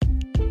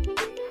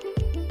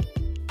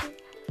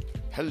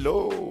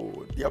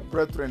Hello, dear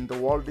brethren. The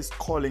world is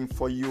calling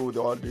for you.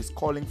 The world is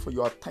calling for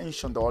your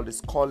attention. The world is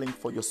calling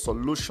for your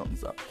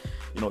solutions.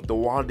 The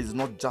world is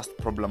not just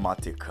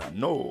problematic.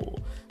 No,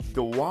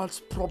 the world's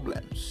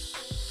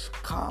problems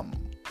come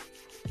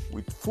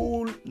with the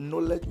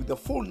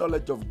full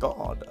knowledge of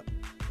God,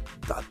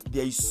 that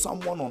there is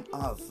someone on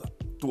earth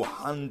to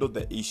handle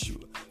the issue,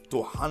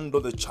 to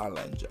handle the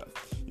challenge.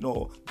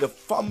 The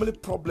family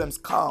problems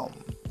come,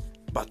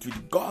 but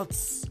with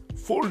God's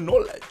full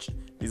knowledge,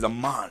 there's a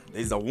man,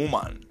 there's a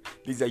woman,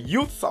 there's a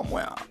youth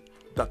somewhere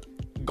that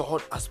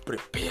God has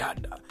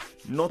prepared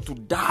not to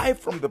die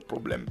from the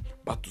problem,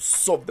 but to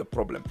solve the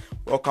problem.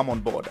 Welcome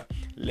on board.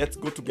 Let's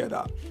go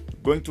together.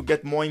 We're going to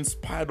get more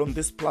inspired on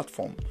this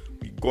platform.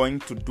 We're going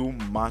to do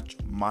much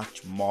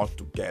more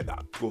together,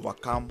 to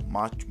overcome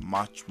much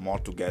more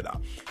together.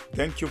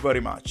 Thank you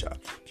very much,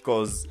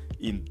 because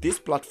in this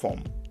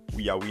platform,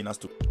 we are winners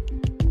together.